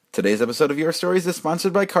Today's episode of Your Stories is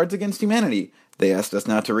sponsored by Cards Against Humanity. They asked us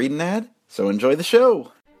not to read an ad, so enjoy the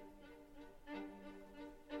show!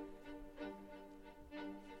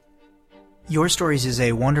 Your Stories is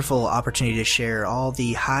a wonderful opportunity to share all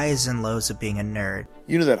the highs and lows of being a nerd.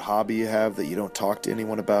 You know that hobby you have that you don't talk to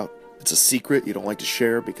anyone about? It's a secret you don't like to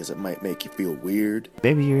share because it might make you feel weird.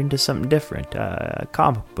 Maybe you're into something different.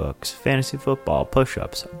 Comic books, fantasy football,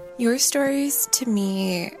 push-ups. Your Stories, to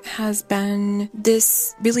me, has been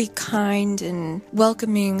this really kind and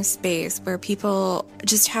welcoming space where people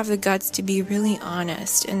just have the guts to be really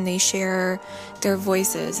honest, and they share their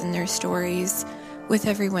voices and their stories with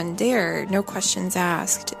everyone there, no questions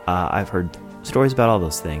asked. I've heard stories about all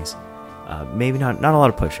those things. Maybe not a lot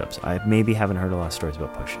of push-ups. I maybe haven't heard a lot of stories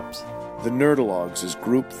about push-ups. The Nerdalogs is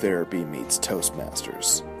group therapy meets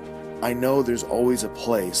Toastmasters. I know there's always a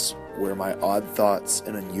place where my odd thoughts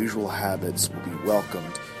and unusual habits will be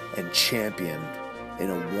welcomed and championed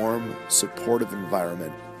in a warm, supportive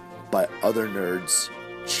environment by other nerds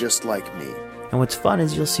just like me. And what's fun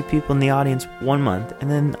is you'll see people in the audience 1 month, and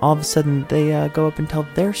then all of a sudden they go up and tell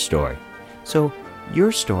their story. So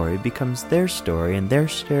your story becomes their story, and their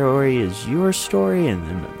story is your story, and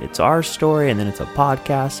then it's our story, and then it's a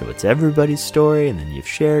podcast, so it's everybody's story, and then you've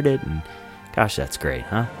shared it, and gosh, that's great,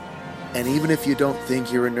 huh? And even if you don't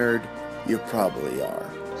think you're a nerd, you probably are.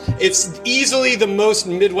 It's easily the most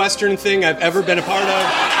Midwestern thing I've ever been a part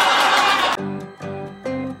of.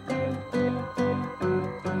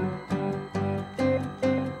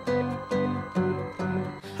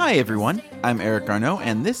 Hi everyone, I'm Eric Garneau,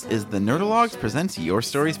 and this is the Nerdalogs Presents Your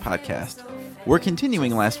Stories podcast. We're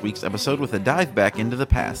continuing last week's episode with a dive back into the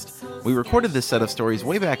past. We recorded this set of stories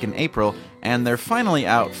way back in April, and they're finally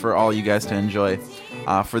out for all you guys to enjoy.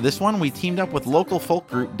 For this one, we teamed up with local folk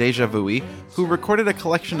group Deja Vuey, who recorded a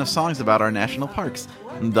collection of songs about our national parks.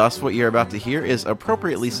 Thus, what you're about to hear is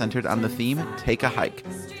appropriately centered on the theme, Take a Hike.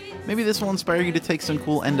 Maybe this will inspire you to take some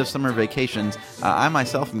cool end-of-summer vacations. I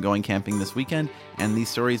myself am going camping this weekend, and these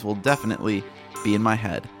stories will definitely be in my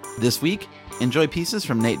head. This week, enjoy pieces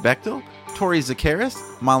from Nate Bechtel, Tori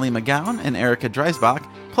Szekeres, Molly McGown, and Erica Dreisbach,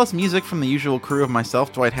 plus music from the usual crew of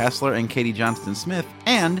myself, Dwight Hassler, and Katie Johnston-Smith,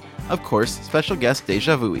 and, of course, special guest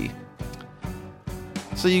Deja Vuey.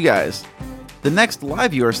 So you guys, the next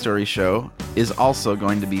live Your Story show is also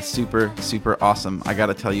going to be super, super awesome. I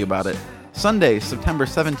gotta tell you about it. Sunday, September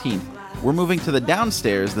 17th, we're moving to the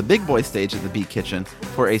downstairs, the big boy stage at the Beat Kitchen,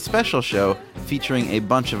 for a special show featuring a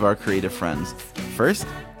bunch of our creative friends. First,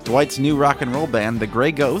 Dwight's new rock and roll band, The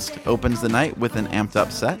Grey Ghost, opens the night with an amped up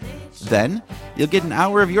set. Then, you'll get an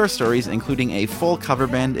hour of Your Stories, including a full cover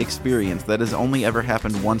band experience that has only ever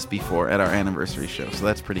happened once before at our anniversary show, so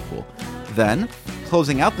that's pretty cool. Then,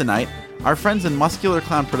 closing out the night, our friends in Muscular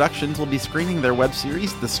Clown Productions will be screening their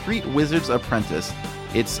webseries, The Street Wizard's Apprentice.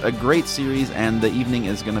 It's a great series, and the evening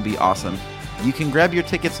is going to be awesome. You can grab your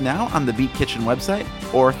tickets now on the Beat Kitchen website,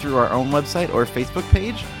 or through our own website or Facebook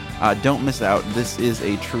page. Don't miss out. This is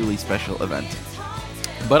a truly special event.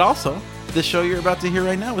 But also, the show you're about to hear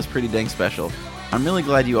right now is pretty dang special. I'm really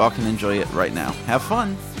glad you all can enjoy it right now. Have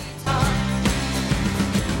fun!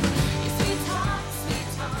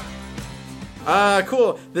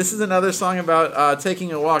 Cool. This is another song about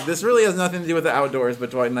taking a walk. This really has nothing to do with the outdoors,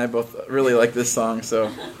 but Dwight and I both really like this song, so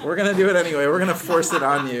we're going to do it anyway. We're going to force it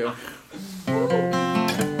on you.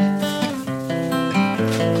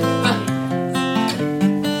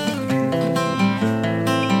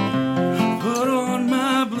 Put on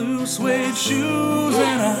my blue suede shoes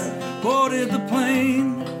and I boarded the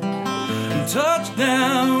plane and touched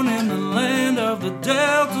down in the land of the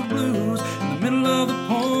Delta Blues in the middle of the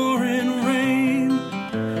pouring rain.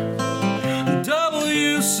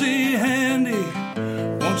 W.C. Handy,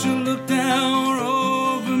 won't you look down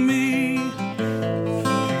over me?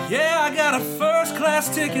 Yeah, I got a first-class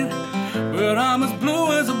ticket, but I'm as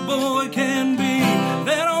blue as a boy can be.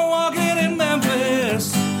 Then I'm walking in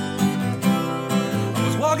Memphis. I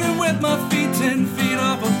was walking with my feet 10 feet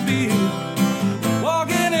off a field.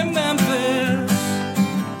 Walking in Memphis.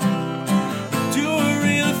 Do I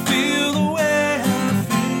really feel the way I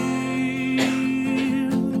feel?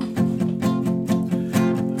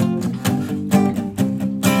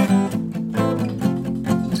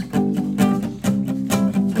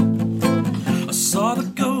 I saw the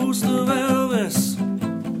ghost of Elvis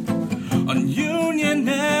on Union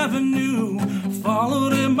Avenue.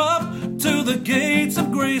 Followed him up to the gates of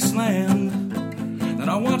Graceland. Then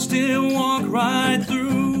I watched him walk right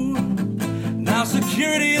through. Now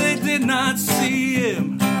security, they did not see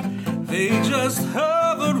him. They just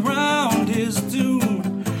hovered round his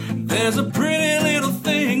tomb. There's a pretty little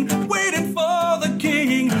thing waiting for the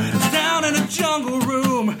king down in a jungle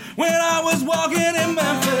room.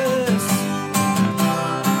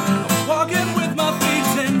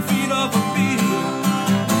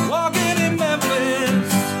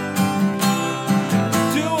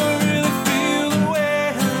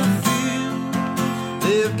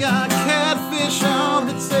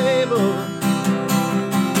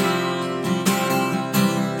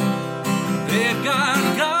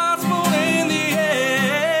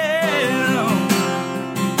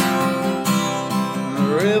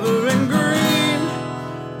 river and green.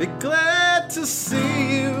 Be glad to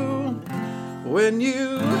see you when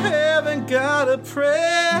you haven't got a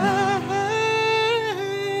prayer.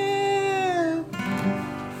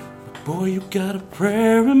 Boy, you got a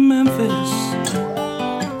prayer in Memphis.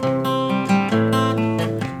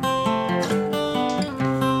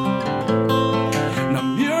 Now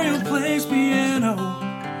Muriel plays piano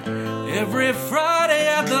every Friday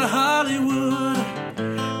at the Hollywood,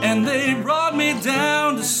 and they brought me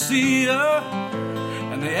down to see her,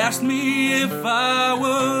 and they asked me if I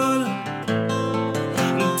would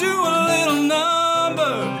do a little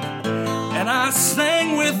number, and I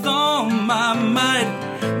sang with all my might.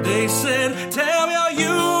 They said, tell me, are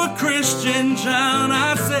you a Christian, John?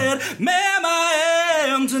 I said, ma'am, I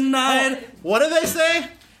am tonight. Oh, what do they say?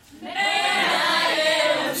 Ma'am, I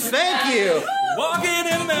am tonight. Thank you. Walking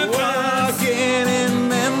in Memphis. Walking in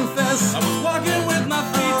Memphis. I was walking with my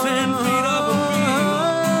feet 10 feet up a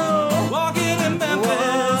field. Walking in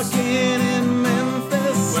Memphis. Walking in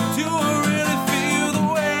Memphis. But do I really feel the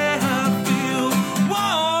way I feel?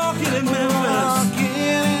 Walking in Memphis.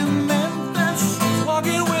 Walking in Memphis.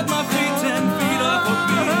 Walking with my feet 10 feet up a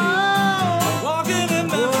field. Walking in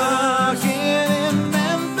Memphis. Walking in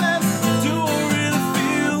Memphis. Do I really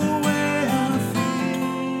feel the way I feel?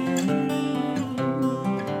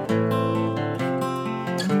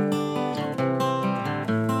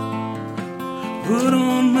 Put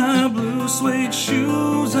on my blue suede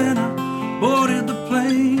shoes and I boarded the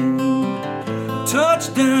plane.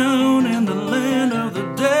 Touchdown in the land of the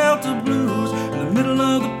Delta Blues, in the middle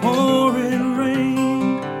of the pouring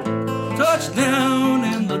rain. Touchdown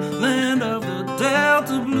in the land of the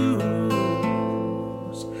Delta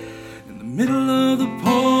Blues, in the middle of the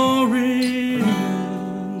pouring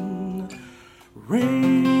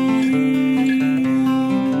rain.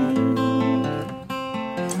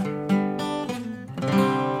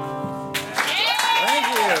 Thank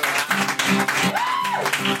you.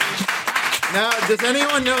 Now, does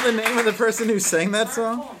anyone know the name of the person who sang that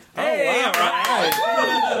song? Hey, all right.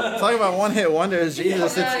 Talking about one-hit wonders,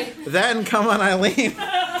 Jesus. It's that and Come On Eileen.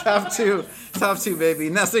 Top two, baby.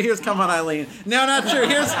 Now, so here's Come On Eileen. No, not true.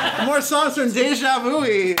 Here's more songs from Deja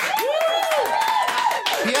Vuey.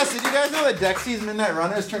 Yes, did you guys know that Dexy's Midnight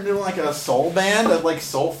Runners turned into like a soul band, a like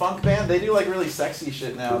soul funk band? They do like really sexy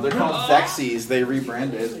shit now. They're called Dexys. They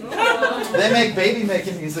rebranded. They make baby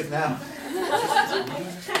making music now.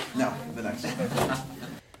 No, the next one.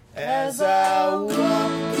 As I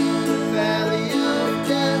walk through the valley of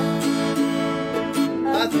death,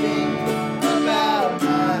 I think about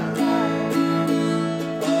my life.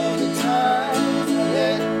 All the times I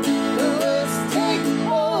let the worst take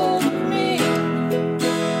hold of me.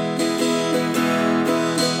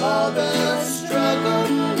 All the struggle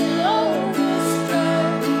and all the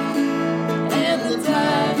strife, and the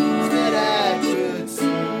times that I could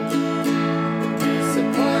see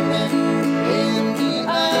disappointment in the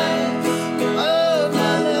eyes of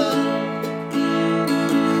my love.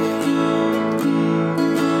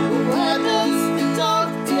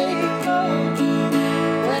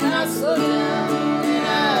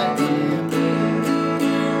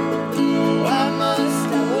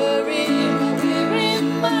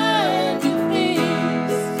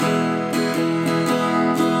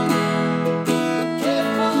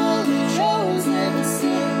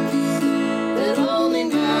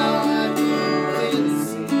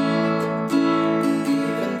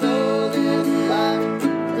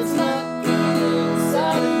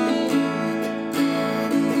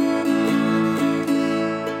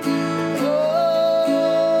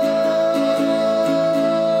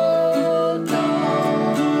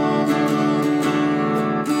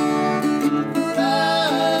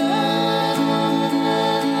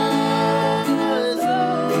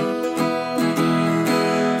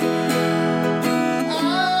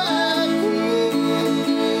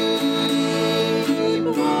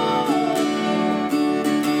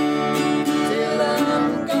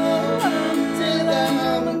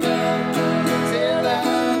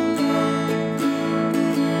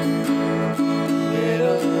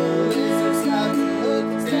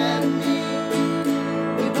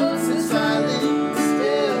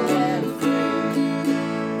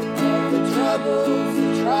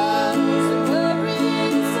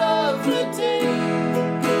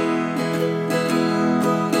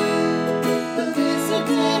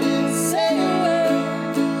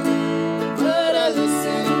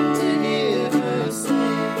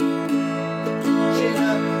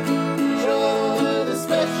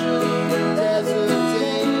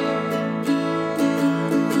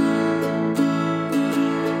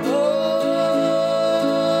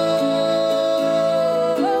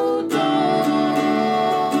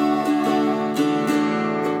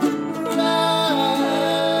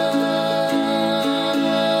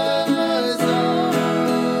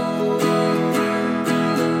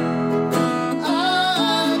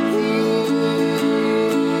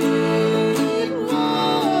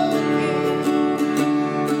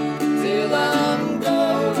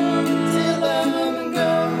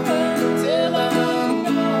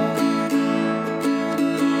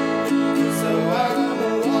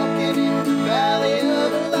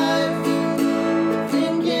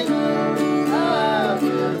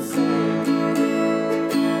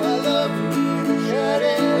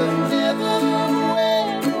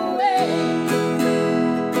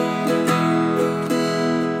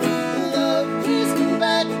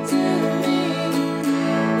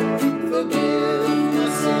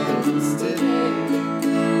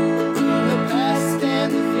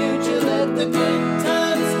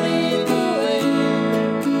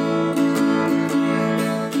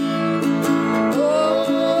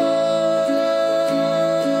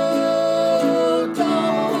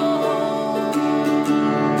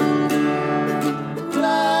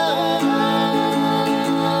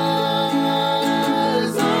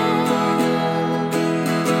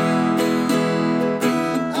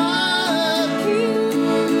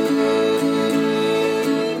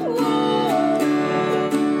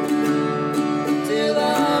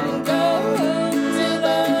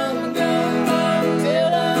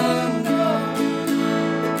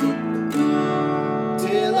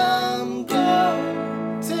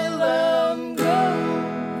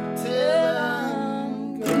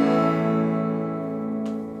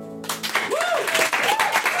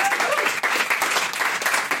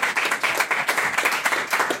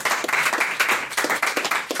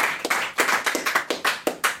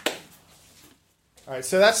 right,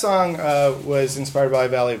 so that song was inspired by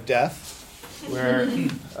Valley of Death, where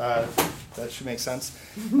that should make sense.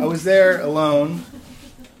 I was there alone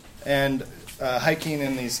and hiking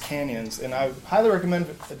in these canyons, and I highly recommend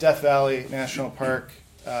Death Valley National Park.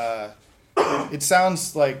 It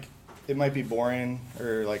sounds like it might be boring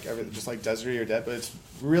or like just like deserty or dead, but it's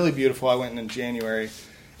really beautiful. I went in January,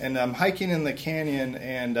 and I'm hiking in the canyon,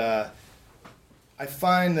 and I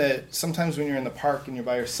find that sometimes when you're in the park and you're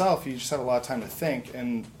by yourself, you just have a lot of time to think.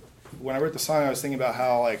 And when I wrote the song, I was thinking about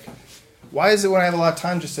how, like, why is it when I have a lot of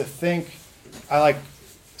time just to think, I like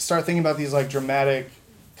start thinking about these like dramatic,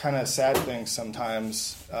 kind of sad things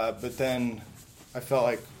sometimes. But then I felt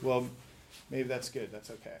like, well, maybe that's good.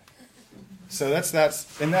 That's okay. So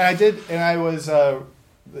that's and I did, and I was a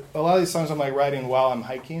lot of these songs I'm like writing while I'm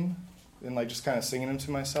hiking and like just kind of singing them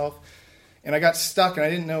to myself. And I got stuck, and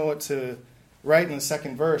I didn't know what to write in the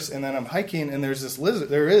second verse. And then I'm hiking, and there's this lizard.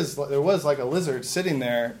 There was like a lizard sitting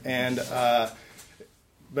there, and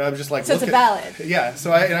but I'm just like, so it's a ballad. Yeah.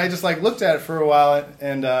 So I just like looked at it for a while,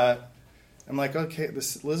 and I'm like, okay,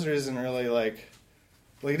 this lizard isn't really like,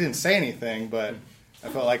 well, he didn't say anything, but I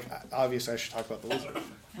felt like obviously I should talk about the lizard.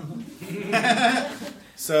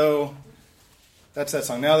 So that's that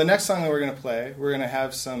song. Now the next song that we're going to play, we're going to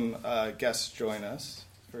have some guests join us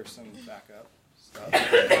for some backup stuff.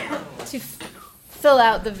 To fill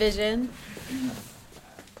out the vision.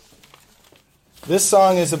 This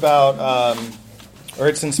song is about, or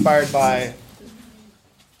it's inspired by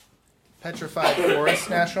Petrify Forest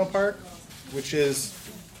National Park, which is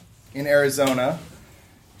in Arizona.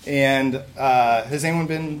 And has anyone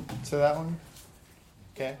been to that one?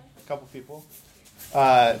 Okay, a couple people.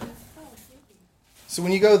 So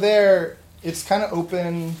when you go there, it's kind of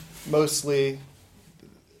open mostly.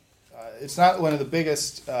 It's not one of the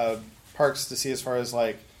biggest parks to see as far as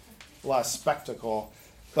like a lot of spectacle,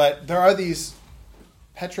 but there are these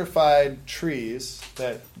petrified trees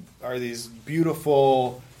that are these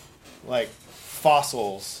beautiful like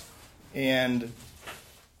fossils, and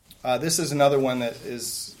this is another one that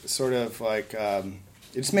is sort of like it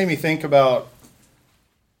just made me think about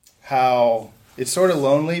how it's sort of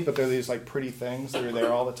lonely, but there are these like pretty things that are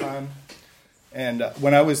there all the time. And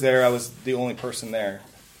when I was there, I was the only person there,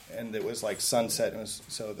 and it was like sunset. And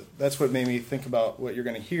so that's what made me think about what you're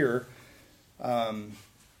going to hear. Yeah.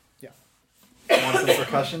 Want some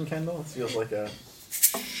percussion, Kendall? It feels like a...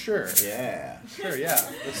 Sure. Yeah. Sure, yeah.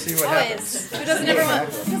 Let's see what happens. Who doesn't ever want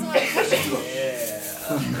percussion?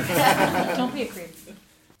 Yeah. Don't be a creep.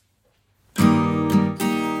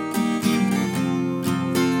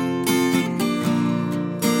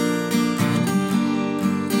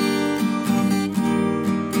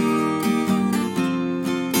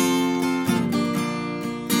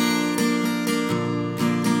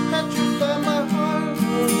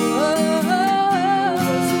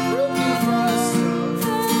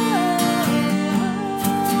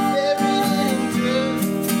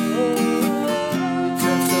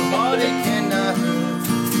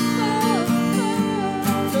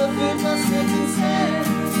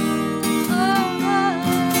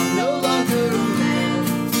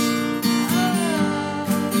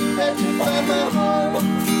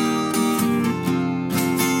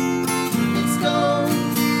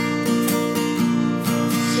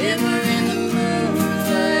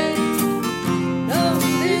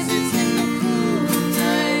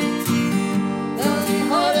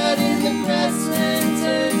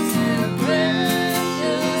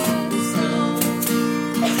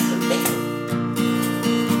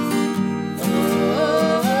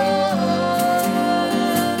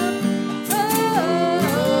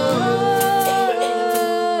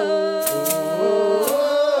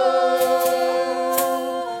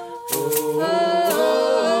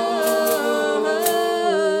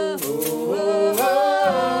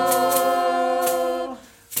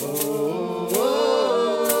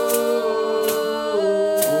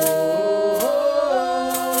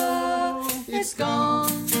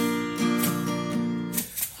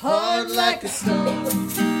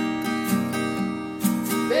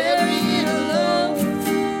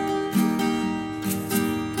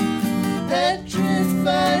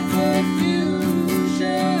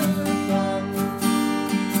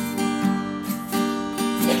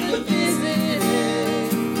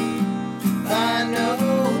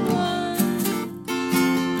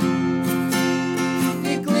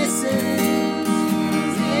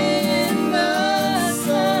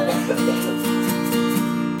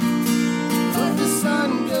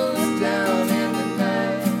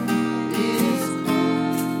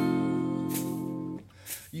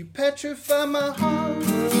 Petrify my heart.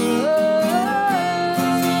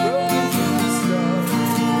 Broken from the start.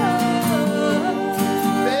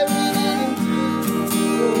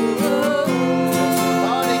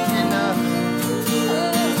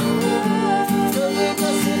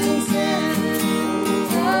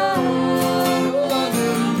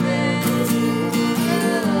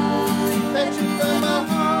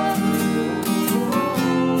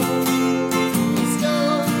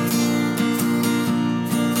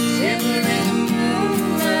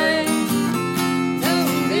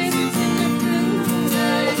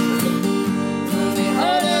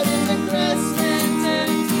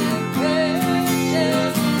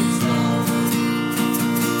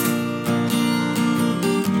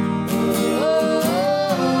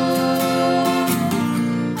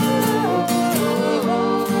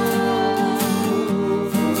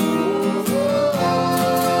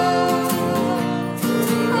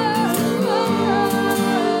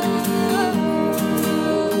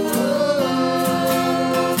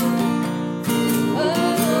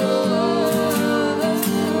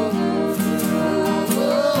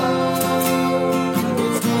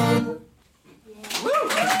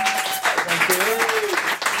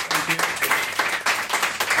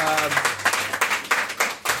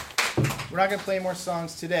 not going to play more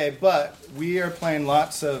songs today, but we are playing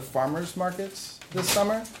lots of farmers markets this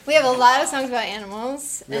summer. We have a lot of songs about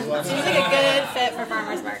animals, and lots it seems like a good fit for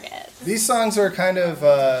farmers markets. These songs are kind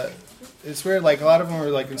of, it's weird, like a lot of them are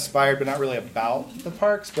like inspired, but not really about the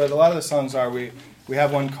parks, but a lot of the songs are, we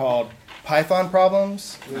have one called Python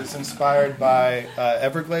Problems. It was inspired by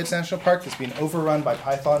Everglades National Park that's being overrun by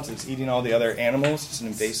pythons. It's eating all the other animals. It's an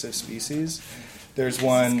invasive species. There's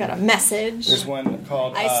one. It's got a message. There's one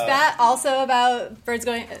called I Spat, also about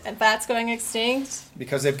bats going extinct.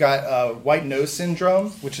 Because they've got white nose syndrome,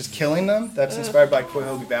 which is killing them. That's inspired by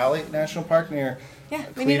Cuyahoga Valley National Park near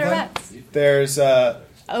Cleveland. We need our bats. There's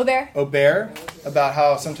Bear, about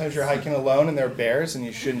how sometimes you're hiking alone and there are bears and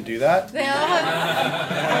you shouldn't do that. They all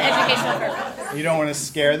have an educational purpose. You don't want to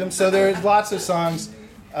scare them. So there's lots of songs.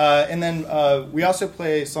 And then we also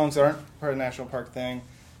play songs that aren't part of the National Park thing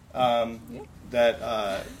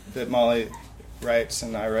that Molly writes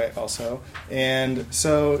and I write also. And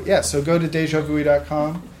so go to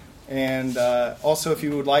DejaVuey.com. And also if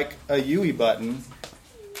you would like a UE button,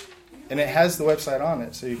 and it has the website on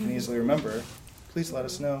it so you can easily remember, please let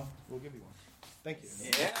us know. We'll give you one. Thank you.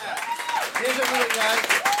 Yeah. Deja Vuey, guys.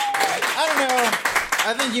 I don't know.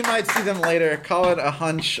 I think you might see them later. Call it a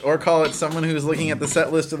hunch or call it someone who's looking at the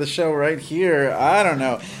set list of the show right here. I don't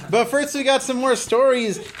know. But first we got some more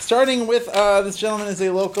stories, starting with this gentleman is a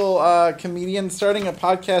local comedian starting a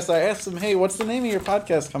podcast. I asked him, hey, what's the name of your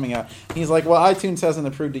podcast coming out? He's like, well, iTunes hasn't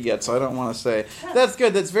approved it yet, so I don't want to say. That's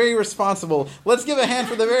good. That's very responsible. Let's give a hand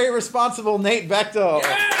for the very responsible Nate Bechtel.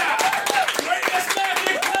 Yeah! Greatest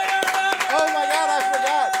Magic player ever! Oh my god, I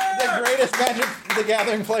forgot! The greatest Magic the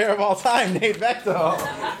Gathering player of all time, Nate Bechtel.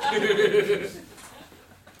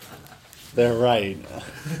 They're right.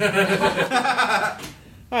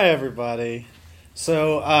 Hi, everybody.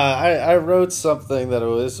 So, I wrote something that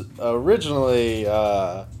was originally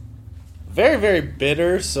very, very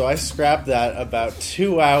bitter, so I scrapped that about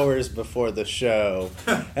 2 hours before the show.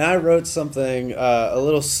 And I wrote something a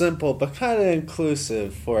little simple, but kind of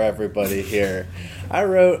inclusive for everybody here. I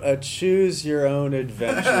wrote a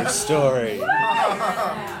choose-your-own-adventure story.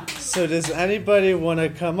 So does anybody want to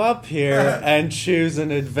come up here and choose an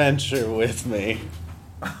adventure with me?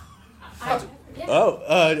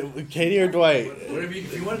 Katie or Dwight? Whatever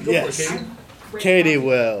if you want to go for Katie. Katie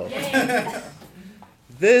will.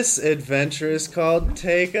 This adventure is called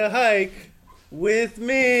Take a Hike with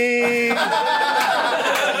Me.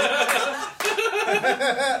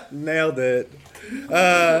 Nailed it.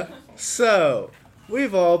 So,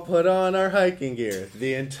 we've all put on our hiking gear,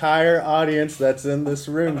 the entire audience that's in this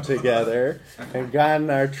room together, and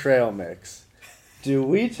gotten our trail mix. Do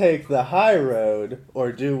we take the high road,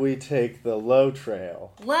 or do we take the low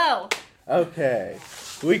trail? Low. Okay,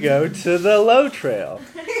 we go to the low trail.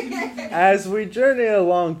 As we journey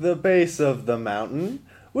along the base of the mountain,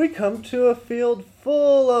 we come to a field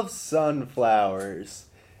full of sunflowers.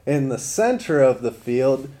 In the center of the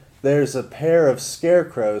field, there's a pair of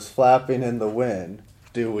scarecrows flapping in the wind.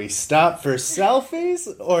 Do we stop for selfies,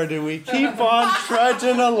 or do we keep on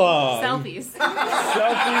trudging along? Selfies.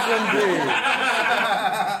 Selfies indeed.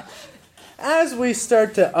 As we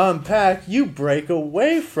start to unpack, you break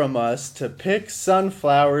away from us to pick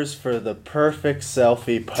sunflowers for the perfect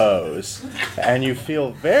selfie pose. And you feel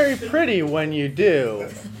very pretty when you do,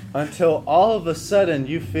 until all of a sudden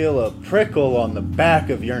you feel a prickle on the back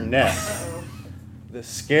of your neck. The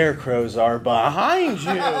scarecrows are behind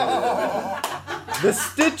you. The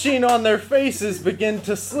stitching on their faces begin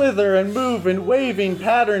to slither and move in waving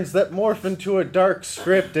patterns that morph into a dark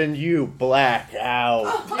script, and you black out.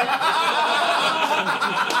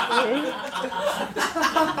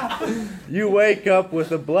 You wake up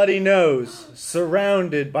with a bloody nose,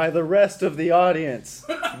 surrounded by the rest of the audience.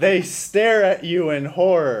 They stare at you in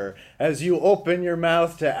horror as you open your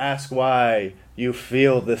mouth to ask why. You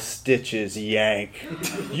feel the stitches yank.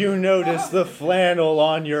 You notice the flannel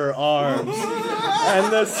on your arms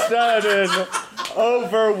and the sudden,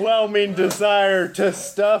 overwhelming desire to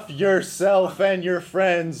stuff yourself and your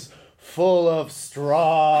friends full of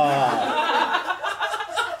straw.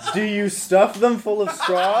 Do you stuff them full of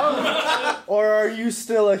straw? Or are you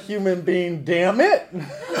still a human being, damn it?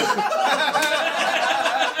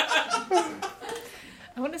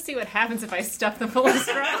 I want to see what happens if I stuff them full of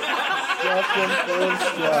straw. Stuff them full of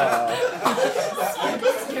straw.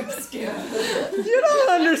 You don't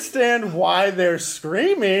understand why they're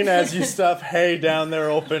screaming as you stuff hay down their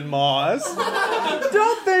open maws.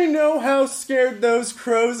 Don't they know how scared those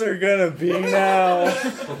crows are gonna be now?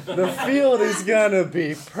 The field is gonna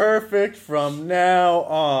be perfect from now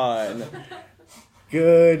on.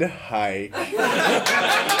 Good hike.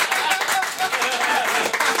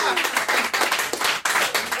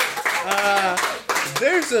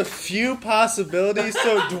 There's a few possibilities,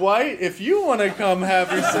 so Dwight, if you want to come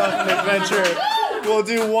have yourself an adventure, we'll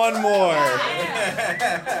do one more.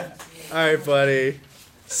 Alright, buddy.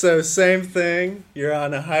 So, same thing. You're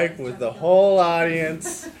on a hike with the whole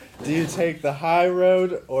audience. Do you take the high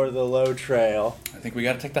road or the low trail? I think we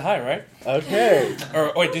got to take the high, right? Okay.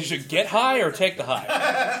 Or wait, did you get high or take the high?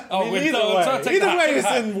 Either way is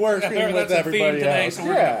in working with everybody else.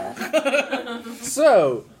 Yeah.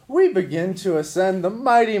 So, we begin to ascend the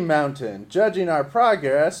mighty mountain, judging our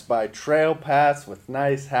progress by trail paths with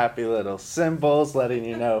nice, happy little symbols letting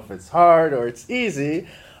you know if it's hard or it's easy,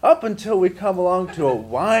 up until we come along to a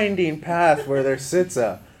winding path where there sits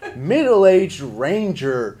a middle-aged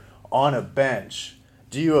ranger on a bench.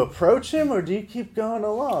 Do you approach him or do you keep going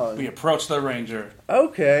along? We approach the ranger.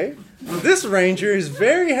 Okay. This ranger is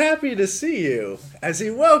very happy to see you as he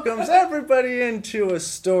welcomes everybody into a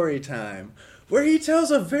story time where he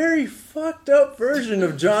tells a very fucked up version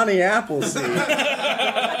of Johnny Appleseed.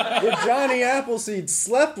 Where Johnny Appleseed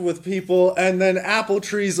slept with people and then apple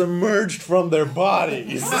trees emerged from their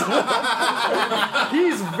bodies.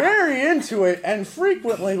 He's very into it and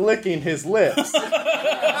frequently licking his lips.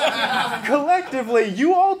 Collectively,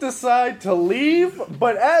 you all decide to leave,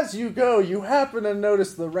 but as you go, you happen to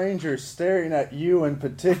notice the ranger staring at you in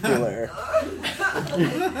particular.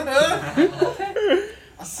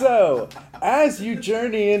 So, as you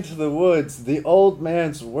journey into the woods, the old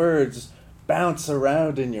man's words bounce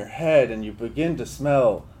around in your head and you begin to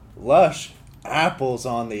smell lush apples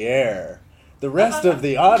on the air. The rest of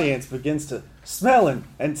the audience begins to smell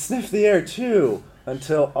and sniff the air too,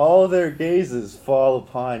 until all their gazes fall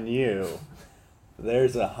upon you.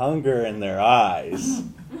 There's a hunger in their eyes.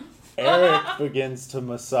 Eric begins to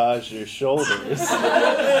massage your shoulders.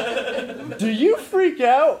 Do you freak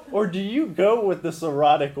out, or do you go with this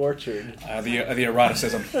erotic orchard? The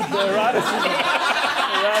eroticism. The eroticism.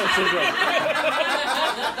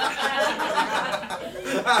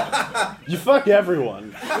 You fuck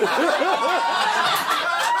everyone.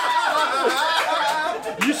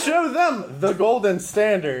 You show them the golden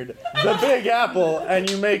standard, the big apple, and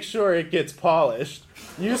you make sure it gets polished.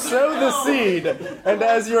 You sow the seed, and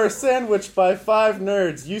as you are sandwiched by 5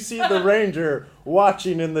 nerds, you see the ranger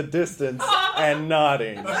watching in the distance and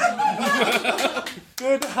nodding.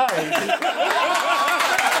 Good hike.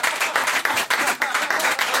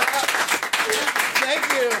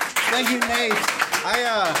 Thank you, Nate.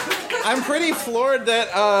 I'm pretty floored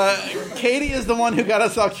that Katie is the one who got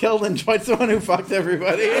us all killed and Dwight's the one who fucked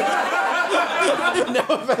everybody. No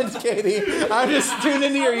offense, Katie. I'm just tuned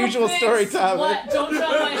into your usual story topic. Don't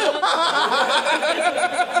tell my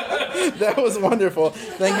That was wonderful.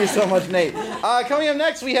 Thank you so much, Nate. Coming up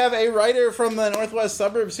next, we have a writer from the northwest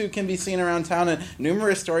suburbs who can be seen around town in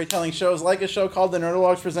numerous storytelling shows, like a show called The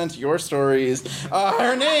Nerdalogs Presents Your Stories.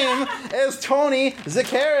 Her name is Tori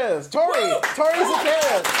Szekeres. Tori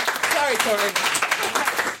Szekeres. Sorry, Tori.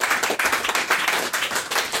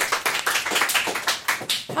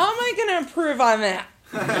 How am I going to improve on that?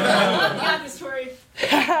 Yeah, this story.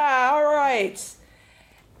 All right.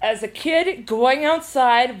 As a kid, going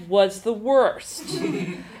outside was the worst.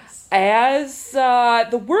 The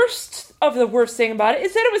worst of the worst thing about it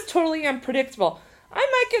is that it was totally unpredictable. I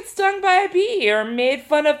might get stung by a bee, or made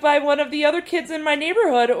fun of by one of the other kids in my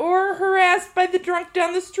neighborhood, or harassed by the drunk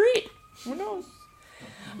down the street. Who knows?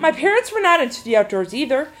 My parents were not into the outdoors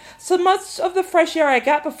either, so much of the fresh air I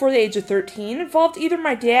got before the age of 13 involved either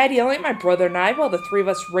my dad yelling at my brother and I while the 3 of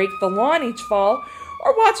us raked the lawn each fall,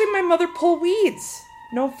 or watching my mother pull weeds.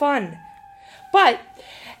 No fun. But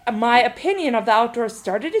my opinion of the outdoors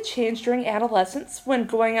started to change during adolescence when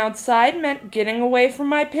going outside meant getting away from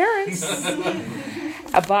my parents.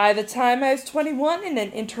 By the time I was 21 and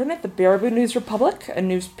an intern at the Baraboo News Republic, a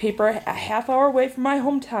newspaper a half hour away from my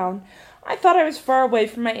hometown, I thought I was far away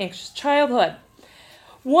from my anxious childhood.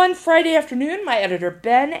 One Friday afternoon, my editor,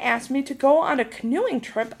 Ben, asked me to go on a canoeing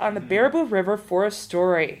trip on the Baraboo River for a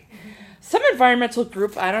story. Some environmental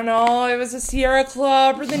group, I don't know, it was a Sierra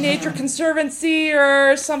Club or the Nature Conservancy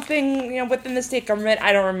or something, within the state government,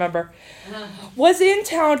 I don't remember, was in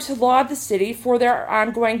town to laud the city for their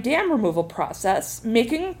ongoing dam removal process,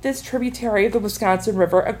 making this tributary of the Wisconsin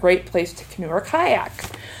River a great place to canoe or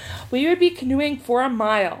kayak. We would be canoeing for a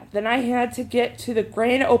mile. Then I had to get to the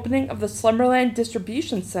grand opening of the Slumberland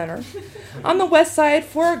Distribution Center on the west side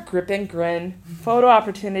for a grip and grin photo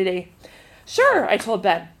opportunity. Sure, I told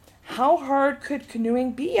Ben. How hard could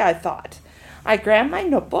canoeing be, I thought. I grabbed my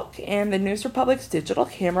notebook and the News Republic's digital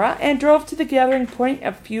camera and drove to the gathering point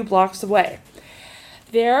a few blocks away.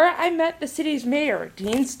 There, I met the city's mayor,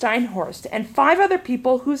 Dean Steinhorst, and 5 other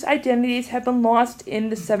people whose identities have been lost in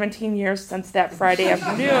the 17 years since that Friday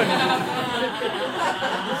afternoon.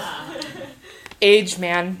 Age,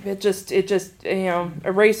 man. It just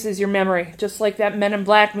erases your memory, just like that Men in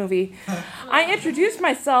Black movie. I introduced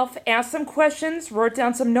myself, asked some questions, wrote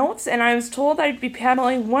down some notes, and I was told I'd be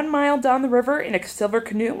paddling 1 mile down the river in a silver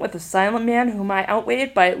canoe with a silent man whom I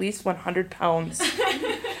outweighed by at least 100 pounds.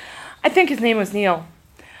 I think his name was Neil.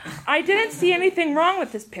 I didn't see anything wrong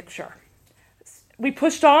with this picture. We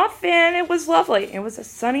pushed off, and it was lovely. It was a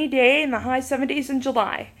sunny day in the high 70s in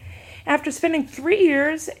July. After spending 3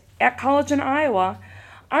 years at college in Iowa,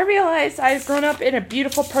 I realized I had grown up in a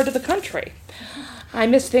beautiful part of the country. I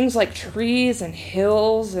miss things like trees and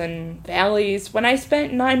hills and valleys when I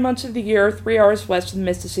spent 9 months of the year 3 hours west of the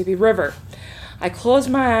Mississippi River. I closed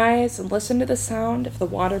my eyes and listened to the sound of the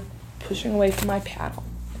water pushing away from my paddle.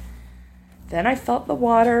 Then I felt the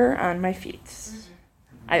water on my feet.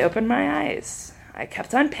 I opened my eyes. I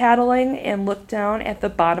kept on paddling and looked down at the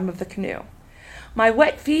bottom of the canoe. My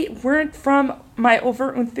wet feet weren't from my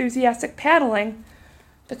over-enthusiastic paddling.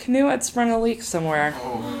 The canoe had sprung a leak somewhere.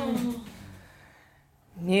 Oh.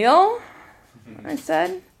 Neil, I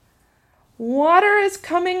said, water is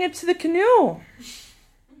coming into the canoe.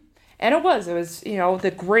 And it was,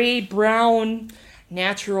 the gray-brown,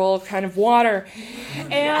 natural kind of water.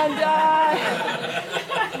 And,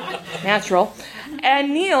 natural.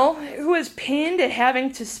 And Neil, who was pained at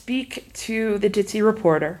having to speak to the ditzy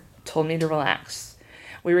reporter, told me to relax.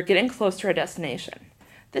 We were getting close to our destination.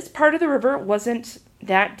 This part of the river wasn't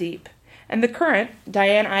that deep. And the current,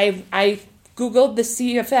 Diane, I Googled the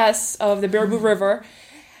CFS of the Baraboo River,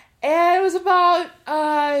 and it was about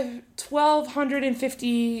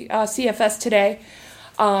 1,250 CFS today.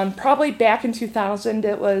 Probably back in 2000,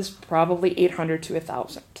 it was probably 800 to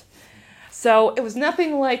 1,000. So it was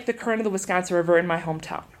nothing like the current of the Wisconsin River in my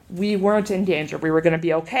hometown. We weren't in danger. We were going to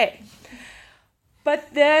be okay.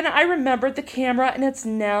 But then I remembered the camera in its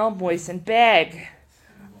now moistened bag.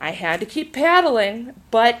 I had to keep paddling,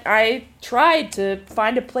 but I tried to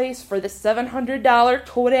find a place for the $700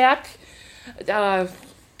 Kodak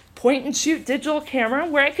point-and-shoot digital camera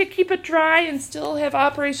where I could keep it dry and still have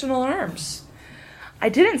operational arms. I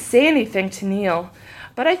didn't say anything to Neil,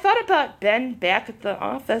 but I thought about Ben back at the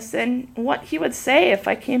office and what he would say if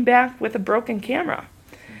I came back with a broken camera.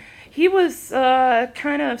 He was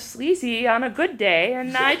kind of sleazy on a good day,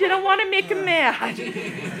 and I didn't want to make him mad.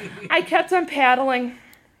 I kept on paddling.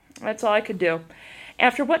 That's all I could do.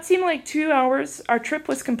 After what seemed like 2 hours, our trip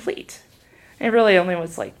was complete. It really only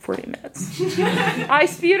was like 40 minutes. I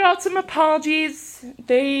spewed out some apologies.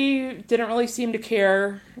 They didn't really seem to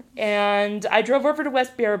care. And I drove over to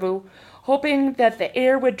West Baraboo, hoping that the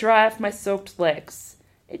air would dry off my soaked legs.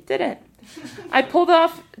 It didn't. I pulled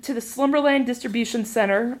off to the Slumberland Distribution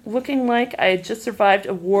Center, looking like I had just survived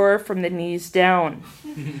a war from the knees down.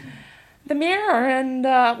 The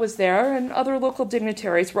mayor was there, and other local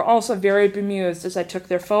dignitaries were also very bemused as I took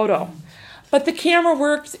their photo. But the camera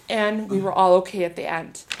worked, and we were all okay at the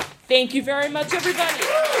end. Thank you very much, everybody.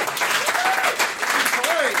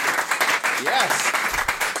 Tori! Yes.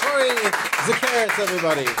 Tori Szekeres,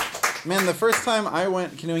 everybody. Man, the first time I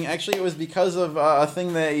went canoeing, actually it was because of a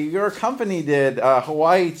thing that your company did,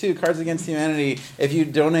 Hawaii 2, Cards Against Humanity. If you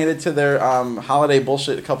donated to their holiday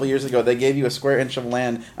bullshit a couple years ago, they gave you a square inch of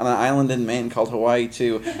land on an island in Maine called Hawaii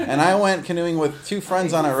 2. And I went canoeing with 2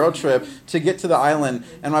 friends on a road trip to get to the island,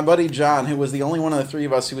 and my buddy John, who was the only one of the 3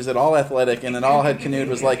 of us who was at all athletic and at all had canoed,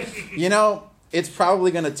 was like, it's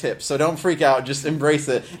probably going to tip, so don't freak out. Just embrace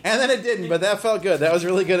it. And then it didn't, but that felt good. That was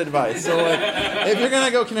really good advice. So, if you're going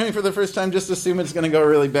to go canoeing for the first time, just assume it's going to go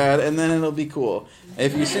really bad, and then it'll be cool.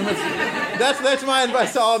 If you assume that's my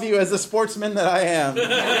advice to all of you as a sportsman that I am.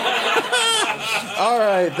 All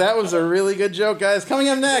right, that was a really good joke, guys. Coming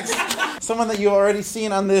up next, someone that you've already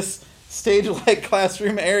seen on this stage-like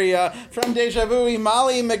classroom area from Deja Vuey,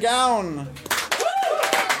 Molly McGown.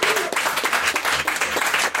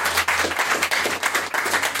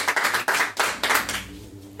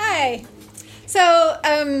 So,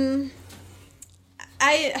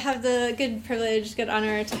 I have the good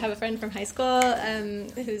honor to have a friend from high school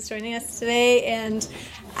who's joining us today, and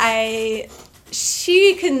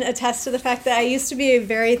she can attest to the fact that I used to be a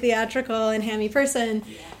very theatrical and hammy person,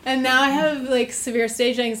 and now I have severe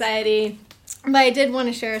stage anxiety. But I did want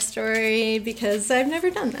to share a story because I've never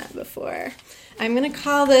done that before. I'm going to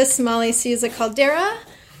call this Molly Sees a Caldera,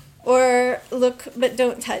 or Look But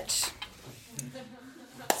Don't Touch.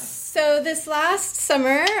 So this last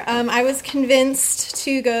summer, I was convinced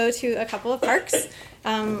to go to a couple of parks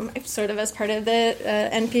sort of as part of the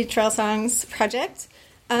NP Trail Songs project.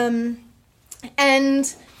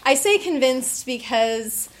 And I say convinced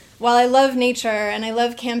because while I love nature and I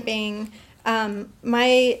love camping,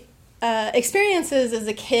 my experiences as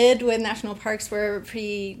a kid with national parks were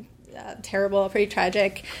pretty terrible, pretty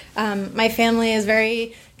tragic. My family is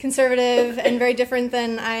very conservative and very different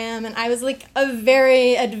than I am, and I was like a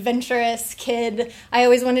very adventurous kid. I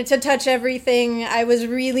always wanted to touch everything. I was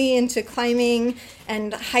really into climbing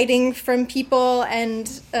and hiding from people and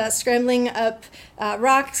scrambling up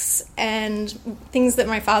rocks and things that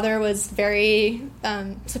my father was very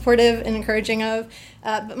supportive and encouraging of.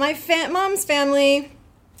 But my mom's family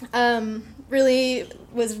really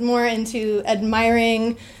was more into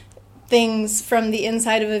admiring things from the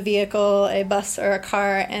inside of a vehicle, a bus or a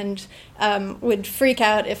car, and would freak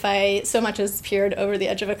out if I so much as peered over the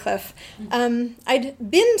edge of a cliff. I'd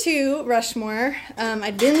been to Rushmore,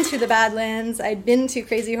 I'd been to the Badlands, I'd been to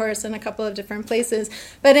Crazy Horse in a couple of different places,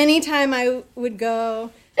 but anytime I would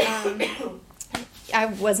go, I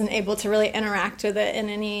wasn't able to really interact with it in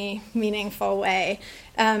any meaningful way.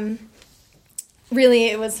 Really,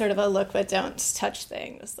 it was sort of a look but don't touch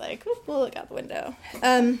thing, just like, we'll look out the window.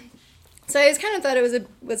 So I just kind of thought it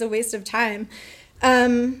was a waste of time.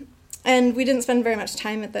 And we didn't spend very much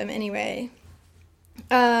time with them anyway.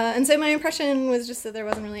 And so my impression was just that there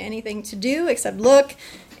wasn't really anything to do except look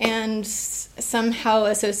and somehow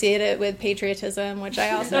associate it with patriotism, which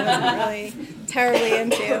I also wasn't really terribly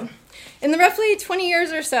into. In the roughly 20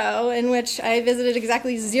 years or so in which I visited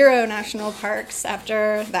exactly 0 national parks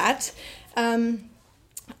after that,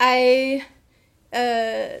 I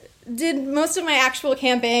did most of my actual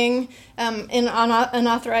camping in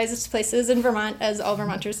unauthorized places in Vermont, as all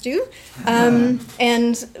Vermonters do,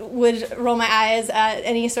 and would roll my eyes at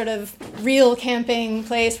any sort of real camping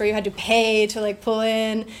place where you had to pay to like pull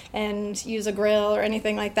in and use a grill or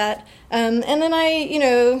anything like that. And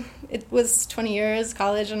then it was 20 years,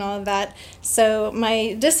 college and all of that, so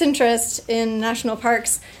my disinterest in national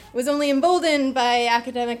parks was only emboldened by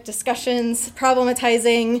academic discussions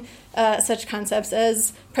problematizing such concepts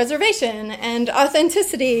as preservation and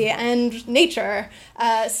authenticity and nature.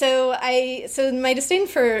 So my disdain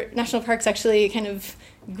for national parks actually kind of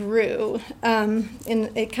grew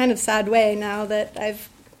in a kind of sad way now that I've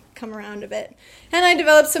come around a bit. And I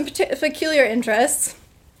developed some peculiar interests.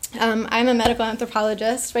 I'm a medical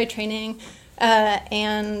anthropologist by training,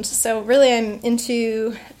 and so really I'm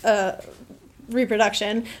into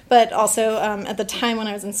reproduction, but also at the time when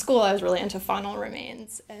I was in school, I was really into faunal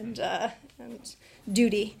remains and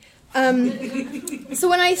duty. So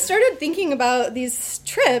when I started thinking about these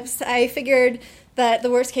trips, I figured that the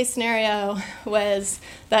worst case scenario was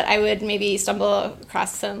that I would maybe stumble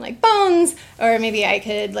across some like bones, or maybe I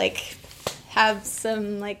could like have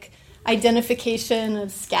some like identification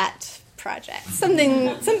of scat projects,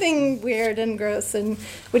 something weird and gross and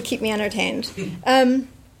would keep me entertained.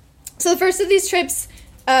 So the first of these trips,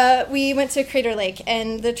 we went to Crater Lake,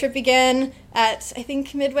 and the trip began at, I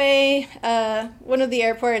think, Midway, one of the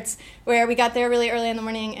airports, where we got there really early in the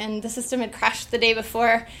morning, and the system had crashed the day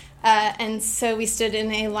before, and so we stood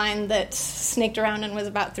in a line that snaked around and was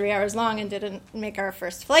about 3 hours long and didn't make our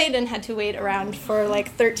first flight and had to wait around for like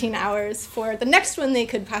 13 hours for the next one they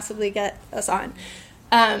could possibly get us on.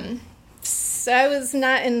 So I was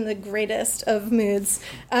not in the greatest of moods.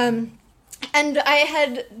 And I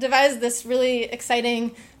had devised this really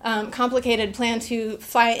exciting, complicated plan to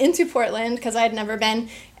fly into Portland, because I had never been,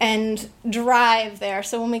 and drive there.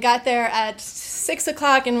 So when we got there at 6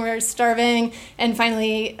 o'clock and we were starving and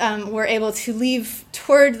finally were able to leave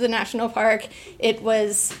toward the national park, it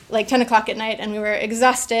was like 10 o'clock at night and we were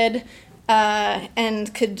exhausted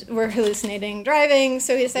and were hallucinating driving.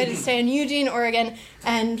 So we decided to stay in Eugene, Oregon,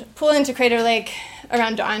 and pull into Crater Lake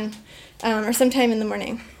around dawn or sometime in the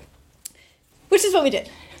morning. Which is what we did.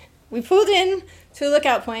 We pulled in to a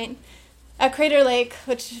lookout point at Crater Lake,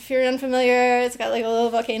 which, if you're unfamiliar, it's got like a little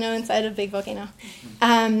volcano inside a big volcano.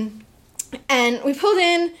 And we pulled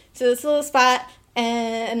in to this little spot,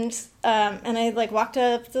 and I like walked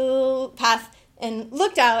up the little path and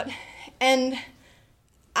looked out, and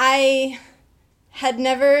I had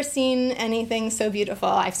never seen anything so beautiful.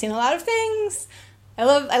 I've seen a lot of things. I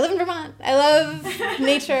live in Vermont. I love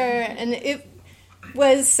nature, and it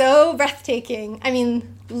was so breathtaking. I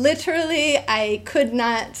mean, literally, I could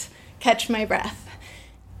not catch my breath.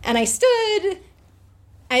 And I stood.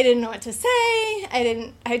 I didn't know what to say.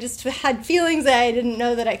 I just had feelings that I didn't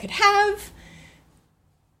know that I could have.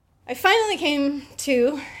 I finally came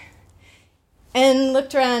to and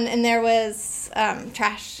looked around, and there was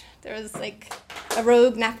trash. There was like a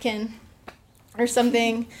rogue napkin or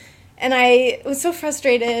something. And I was so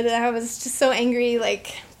frustrated, and I was just so angry,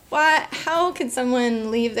 like, what? How could someone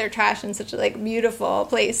leave their trash in such a, like, beautiful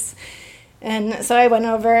place? And so I went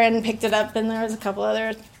over and picked it up, and there was a couple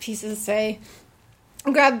other pieces, so I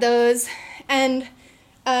grabbed those, and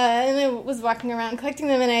I was walking around collecting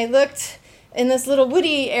them, and I looked in this little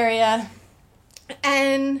woody area,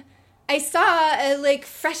 and I saw a, like,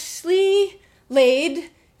 freshly laid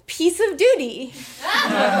piece of duty.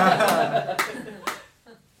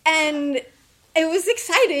 And it was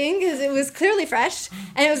exciting because it was clearly fresh,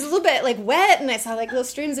 and it was a little bit, like, wet, and I saw, like, little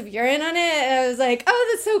streams of urine on it, and I was like, oh,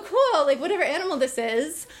 that's so cool, like, whatever animal this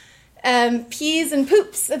is, pees and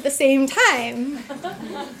poops at the same time.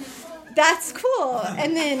 That's cool.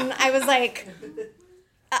 And then I was like,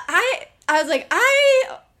 I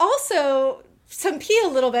also pee a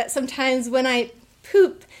little bit sometimes when I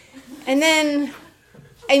poop, and then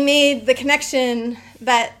I made the connection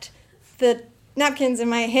that the napkins in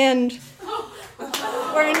my hand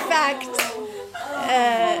were in fact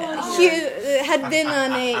had been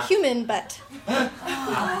on a human butt. I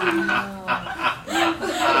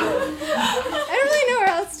don't really know where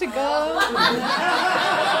else to go.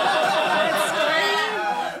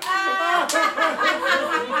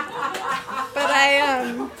 But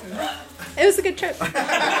it was a good trip. Thank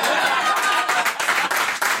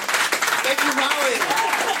you, Molly.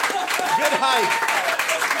 Good hike.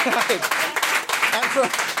 And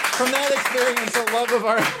from that experience, a love of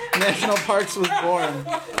our national parks was born.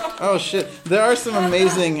 Oh shit! There are some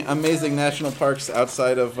amazing national parks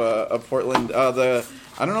outside of Portland. I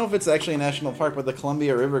don't know if it's actually a national park, but the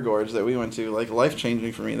Columbia River Gorge that we went to, like,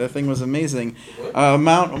 life-changing for me. That thing was amazing.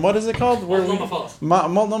 What is it called? Multnomah Falls.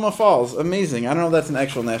 Multnomah Falls. Amazing. I don't know if that's an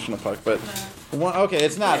actual national park, but... okay,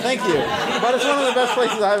 it's not. Thank you. But it's one of the best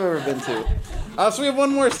places I've ever been to. So we have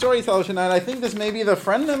one more storyteller tonight. I think this may be the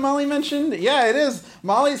friend that Molly mentioned. Yeah, it is.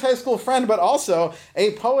 Molly's high school friend, but also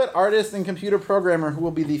a poet, artist, and computer programmer who will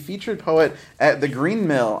be the featured poet at the Green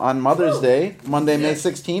Mill on Mother's Day, Monday, May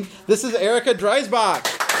 16th. This is Erica Dreisbach.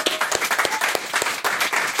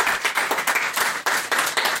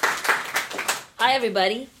 Hi,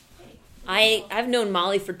 everybody. I've known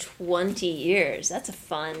Molly for 20 years. That's a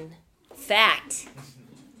fun fact.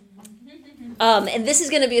 And this is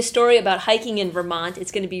going to be a story about hiking in Vermont.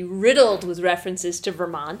 It's going to be riddled with references to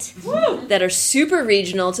Vermont that are super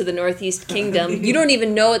regional to the Northeast Kingdom. You don't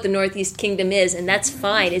even know what the Northeast Kingdom is, and that's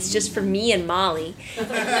fine. It's just for me and Molly.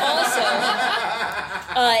 Also,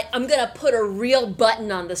 I'm going to put a real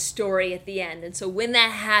button on the story at the end. And so when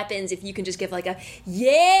that happens, if you can just give like a,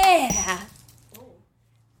 yeah!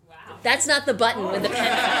 That's not the button with the pen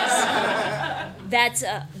press.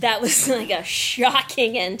 That was like a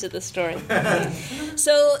shocking end to the story.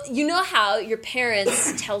 So you know how your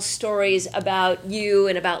parents tell stories about you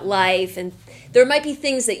and about life, and there might be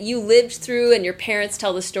things that you lived through and your parents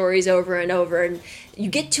tell the stories over and over, and you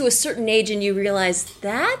get to a certain age and you realize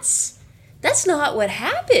that's not what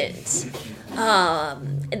happened.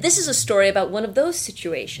 And this is a story about one of those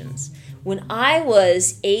situations. When I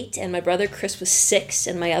was 8 and my brother Chris was 6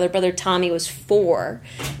 and my other brother Tommy was 4,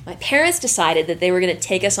 my parents decided that they were going to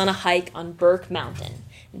take us on a hike on Burke Mountain.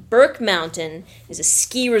 Burke Mountain is a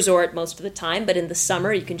ski resort most of the time, but in the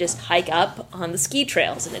summer you can just hike up on the ski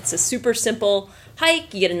trails, and it's a super simple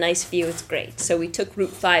hike. You get a nice view. It's great. So we took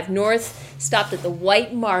Route 5 north, stopped at the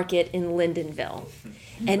White Market in Lyndonville.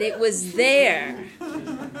 And it was there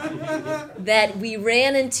that we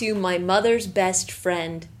ran into my mother's best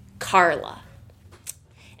friend, Carla.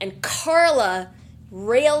 And Carla,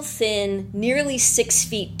 rail thin, nearly 6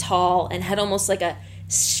 feet tall, and had almost like a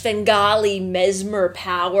Svengali mesmer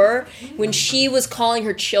power. When she was calling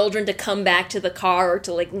her children to come back to the car or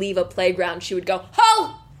to like leave a playground, she would go,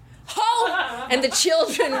 ho! Ho! And the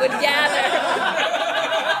children would gather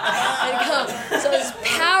and come. So it's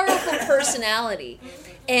powerful personality.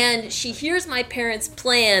 And she hears my parents'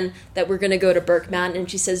 plan that we're going to go to Burke Mountain, and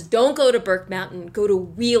she says, don't go to Burke Mountain, go to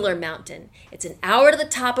Wheeler Mountain. It's an hour to the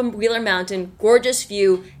top of Wheeler Mountain, gorgeous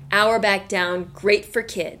view, hour back down, great for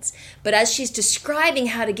kids. But as she's describing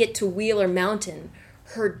how to get to Wheeler Mountain,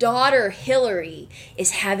 her daughter Hillary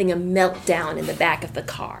is having a meltdown in the back of the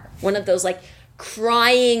car. One of those like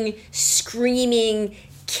crying, screaming,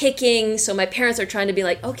 kicking. So my parents are trying to be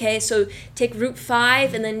like, okay, so take Route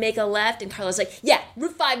 5 and then make a left. And Carla's like, yeah,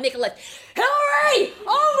 Route 5, make a left. Hillary!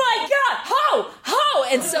 Oh my God! Ho! Ho!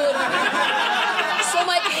 And so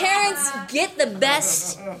my parents get the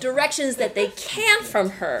best directions that they can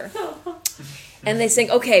from her. And they think,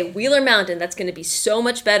 okay, Wheeler Mountain, that's going to be so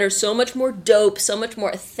much better, so much more dope, so much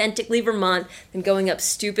more authentically Vermont than going up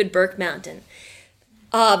stupid Burke Mountain.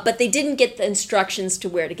 But they didn't get the instructions to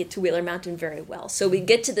where to get to Wheeler Mountain very well. So we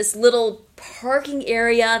get to this little parking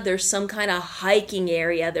area. There's some kind of hiking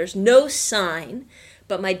area. There's no sign,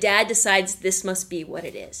 but my dad decides this must be what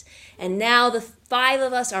it is. And now the 5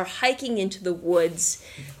 of us are hiking into the woods.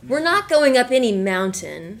 We're not going up any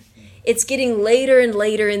mountain. It's getting later and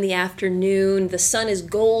later in the afternoon. The sun is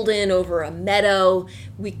golden over a meadow.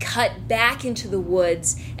 We cut back into the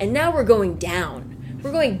woods, and now we're going down.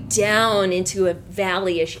 We're going down into a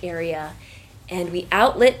valley-ish area, and we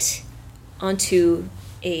outlet onto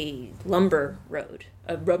a lumber road,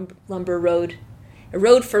 a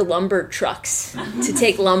road for lumber trucks to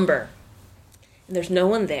take lumber. And there's no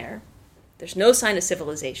one there. There's no sign of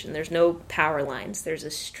civilization. There's no power lines. There's a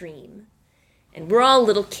stream. And we're all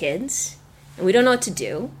little kids, and we don't know what to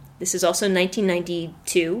do. This is also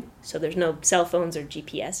 1992, so there's no cell phones or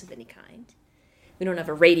GPS of any kind. We don't have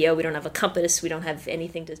a radio, we don't have a compass, we don't have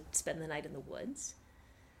anything to spend the night in the woods.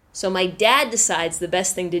 So my dad decides the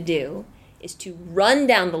best thing to do is to run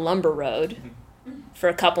down the lumber road for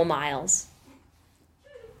a couple miles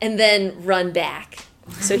and then run back.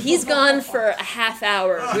 So he's gone for a half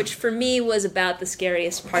hour, which for me was about the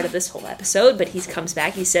scariest part of this whole episode, but he comes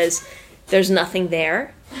back, he says, there's nothing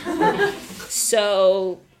there,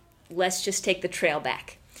 so let's just take the trail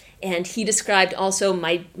back. And he described also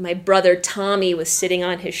my brother Tommy was sitting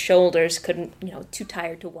on his shoulders, too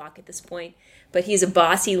tired to walk at this point, but he's a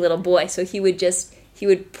bossy little boy, so he would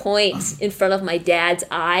point in front of my dad's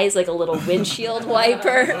eyes like a little windshield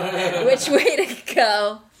wiper, which way to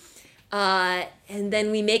go. And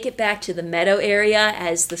then we make it back to the meadow area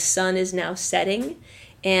as the sun is now setting,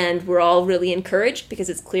 and we're all really encouraged because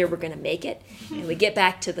it's clear we're going to make it, and we get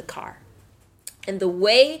back to the car. And the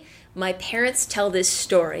way my parents tell this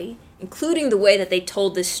story, including the way that they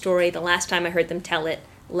told this story the last time I heard them tell it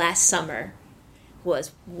last summer,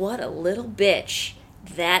 was what a little bitch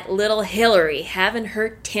that little Hillary having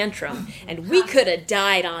her tantrum, and we could have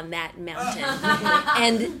died on that mountain.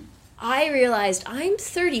 And I realized I'm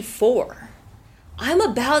 34. I'm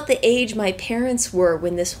about the age my parents were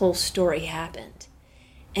when this whole story happened.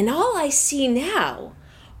 And all I see now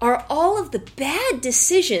are all of the bad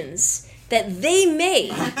decisions that they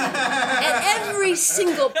made at every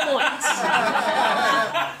single point.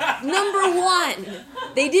 Number 1,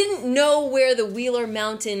 they didn't know where the Wheeler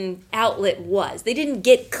Mountain outlet was. They didn't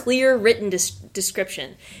get clear written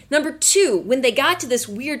description. Number 2, when they got to this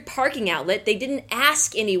weird parking outlet, they didn't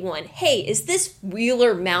ask anyone, hey, is this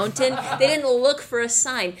Wheeler Mountain? They didn't look for a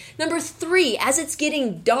sign. Number 3, as it's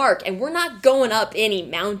getting dark and we're not going up any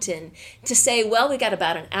mountain, to say, well, we got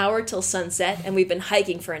about an hour till sunset and we've been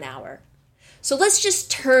hiking for an hour. So let's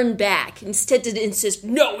just turn back instead to insist,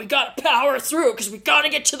 no, we gotta power through because we gotta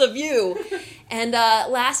get to the view. And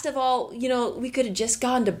last of all, we could have just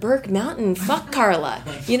gone to Burke Mountain. Fuck Carla.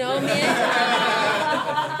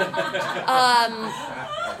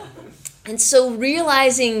 And so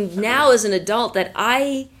realizing now as an adult that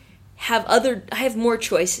I have more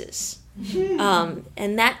choices.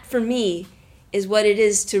 And that for me is what it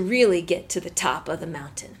is to really get to the top of the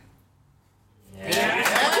mountain.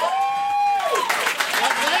 Yeah.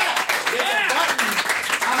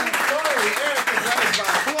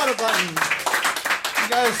 A button. You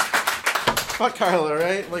guys, fuck Carla,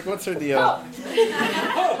 right? Like, what's her deal?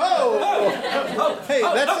 Oh! Hey,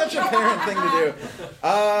 that's such a parent thing to do.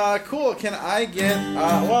 Cool. Can I get?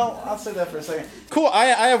 I'll say that for a second. Cool. I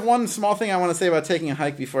have one small thing I want to say about taking a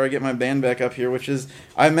hike before I get my band back up here, which is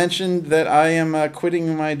I mentioned that I am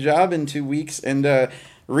quitting my job in 2 weeks, and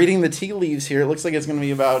reading the tea leaves here, it looks like it's going to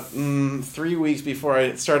be about 3 weeks before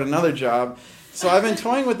I start another job. So I've been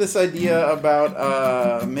toying with this idea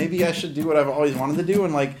about maybe I should do what I've always wanted to do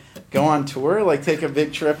and go on tour, take a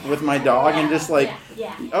big trip with my dog and just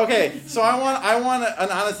Okay, so I want an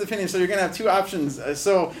honest opinion. So you're gonna have 2 options.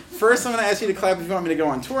 So first, I'm gonna ask you to clap if you want me to go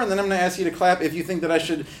on tour, and then I'm gonna ask you to clap if you think that I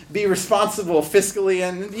should be responsible fiscally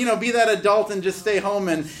and be that adult and just stay home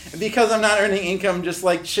and because I'm not earning income, just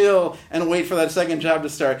chill and wait for that second job to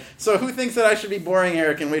start. So who thinks that I should be boring,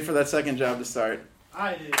 Eric, and wait for that second job to start?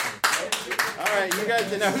 I do. All right, you guys.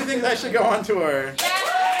 Now, who thinks I should go on tour?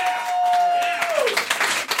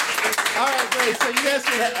 All right, great. So you guys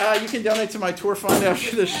you can donate to my tour fund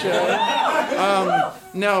after the show.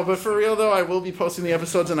 No, but for real though, I will be posting the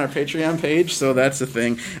episodes on our Patreon page, so that's the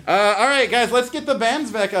thing. All right, guys, let's get the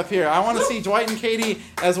bands back up here. I want to see Dwight and Katie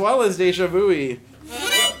as well as Deja Vuey.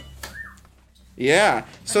 Yeah.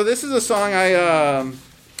 So this is a song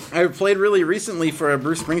I played really recently for a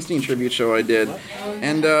Bruce Springsteen tribute show I did.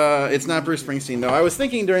 And it's not Bruce Springsteen, though. I was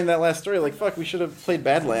thinking during that last story, fuck, we should have played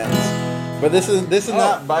Badlands. But this is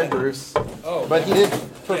not by Bruce. But he did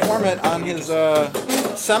perform it on his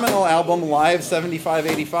seminal album, Live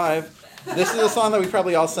 7585. This is a song that we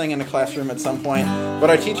probably all sang in a classroom at some point,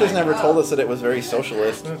 but our teachers never told us that it was very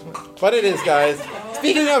socialist. But it is, guys.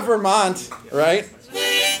 Speaking of Vermont, right?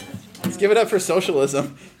 Let's give it up for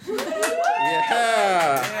socialism.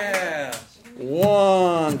 Yeah.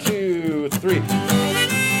 1, 2, 3.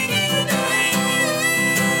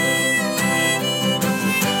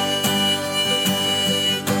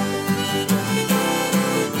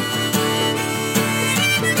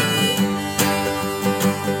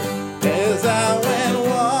 As I went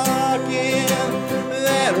walking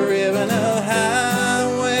that ribbon of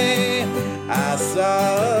highway, I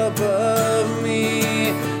saw above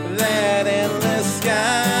me that endless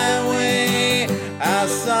skyway. I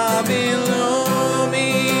saw below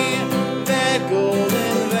me that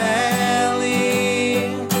golden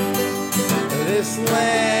valley. This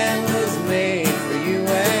land was made for you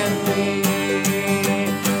and me.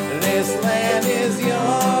 This land is your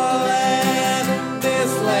land.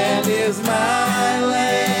 This land is my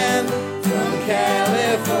land. From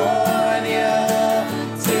California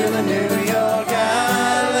to the New York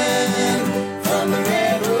Island. From the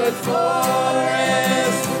Redwood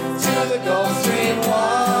Forest to the Gulf Stream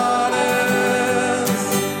waters.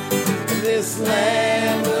 This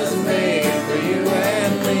land was made for you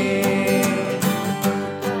and me.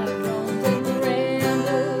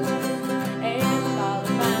 And follow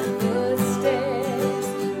my footsteps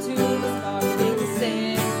to the sparkling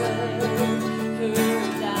sands,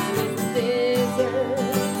 hurried out in the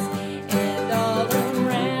deserts, and all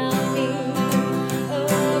around me a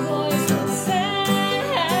voice was sounding.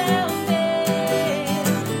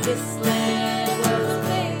 This land was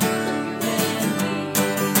made for you and me.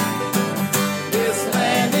 This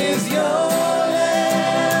land is your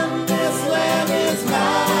land. This land is my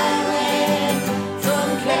land. From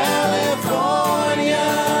California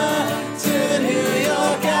to the New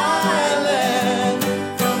York Island.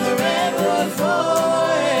 From the Redwood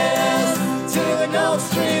Forest to the Gulf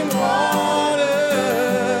Stream waters.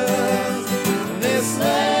 This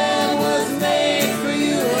land was made for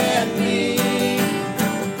you and me.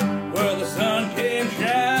 Well, the sun came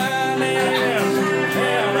shining,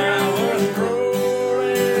 and I was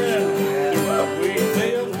strolling through a wheat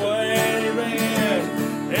field waving,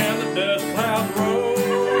 and the dust clouds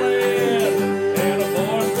rolling, and a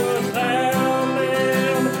voice was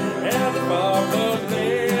sounding, and the fog was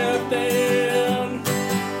lifting,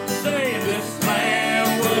 saying this land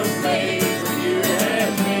was made for you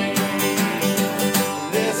and me.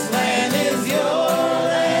 This land is your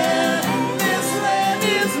land. This land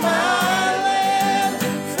is my land.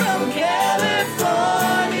 From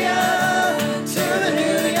California to the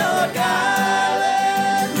New York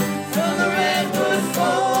Island. From the Redwood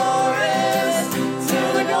Forest to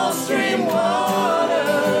the Gulf Stream waters.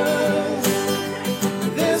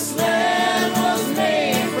 This land was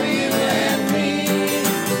made for you and me.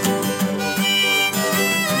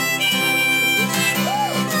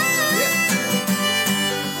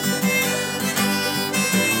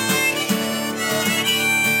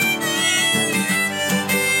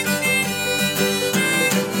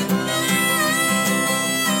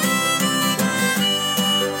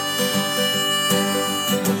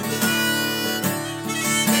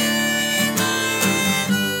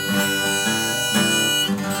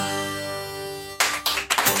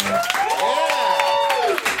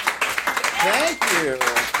 Thank you.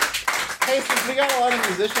 Hey, since we got a lot of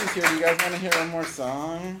musicians here, do you guys want to hear one more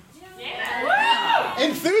song?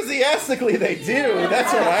 Enthusiastically, they do.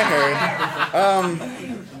 That's what I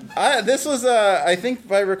heard. This was, I think,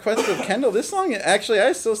 by request of Kendall. This song, actually,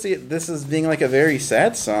 I still see this as being like a very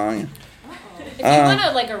sad song. If you want to,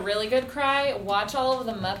 like, a really good cry, watch all of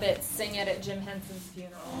the Muppets sing it at Jim Henson's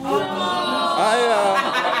funeral. What a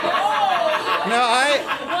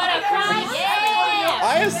cry! Yeah!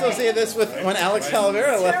 I associate this with when Alex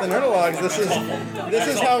Talavera left the Nerdalogs. This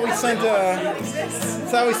is how we sent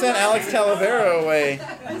Alex Talavera away.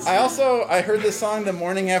 I heard this song the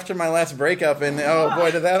morning after my last breakup, and oh boy,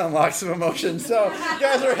 did that unlock some emotion. So you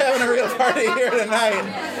guys are having a real party here tonight.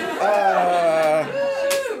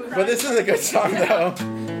 But this is a good song though.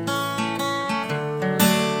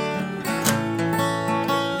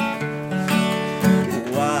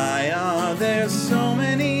 Why are there so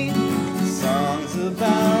many songs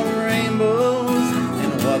about rainbows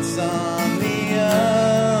and what's on the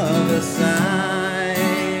other side?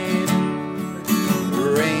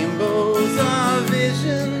 Rainbows are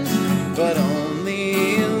visions, but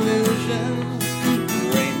only illusions.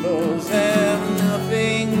 Rainbows have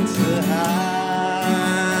nothing to hide.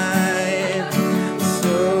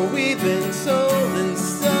 So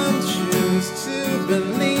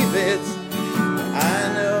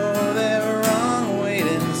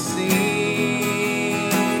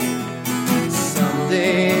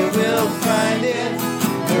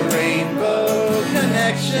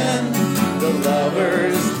connection, the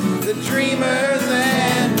lovers, the dreamers,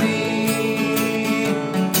 and me.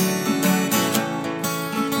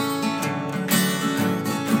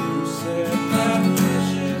 You said my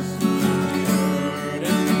wishes were heard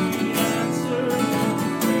and the answer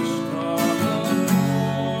wished on the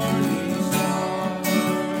morning star.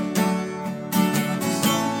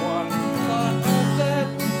 Someone thought of that,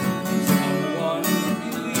 someone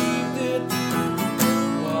believed it.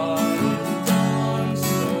 What is done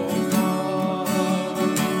so far?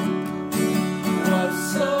 What's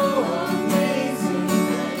so amazing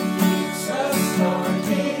that keeps us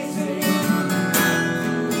stargazing?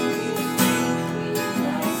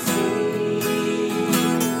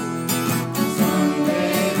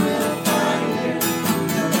 Someday we'll find it,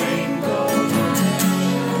 the rainbow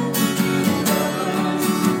connection,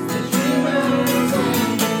 the dreamers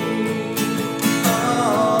and me.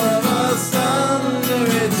 All of us under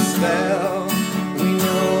its spell, we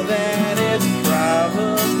know that it's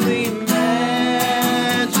probably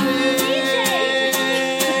magic.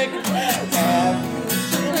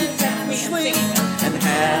 Have you sleep and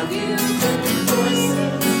have you been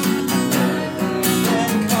voices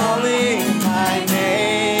and calling my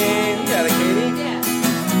name? Got it, Katie?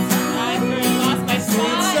 I lost my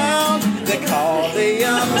Sweet sound they call the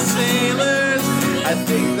young sailors. I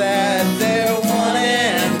think that they're one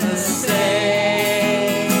and the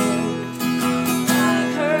same.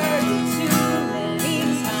 I've heard it too many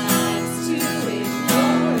times to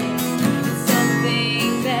ignore it. It's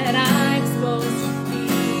something that I'm supposed to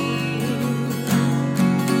feel.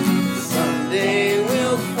 Someday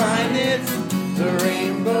we'll find it, the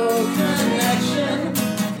rainbow connection,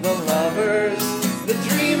 the lovers, the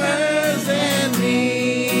dreamers, and me.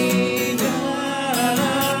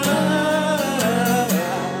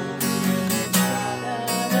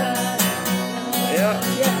 Yeah.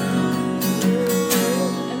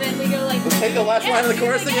 And then we go like. Let's take the last line of the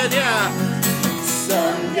chorus again, yeah.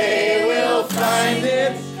 Someday we'll find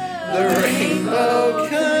it, the rainbow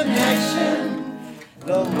connection,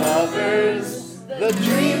 the lovers, the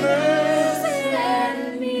dreamers,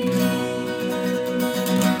 and me.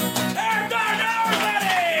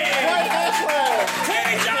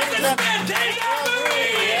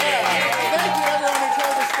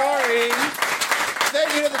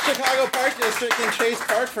 Thank you to the Chicago Park District and Chase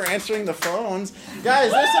Park for answering the phones. Guys,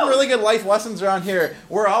 there's some really good life lessons around here.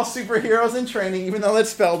 We're all superheroes in training, even though that's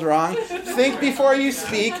spelled wrong. Think before you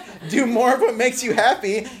speak. Do more of what makes you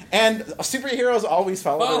happy. And superheroes always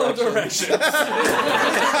follow directions.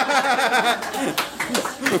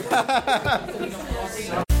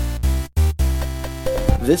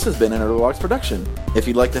 This has been a Nerdalogs production. If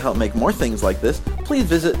you'd like to help make more things like this, please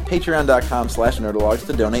visit patreon.com/nerdalogs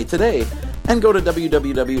to donate today. And go to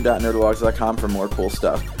www.nerdalogs.com for more cool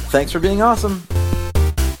stuff. Thanks for being awesome.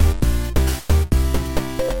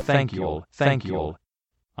 Thank you all.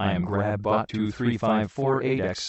 I am GrabBot23548X.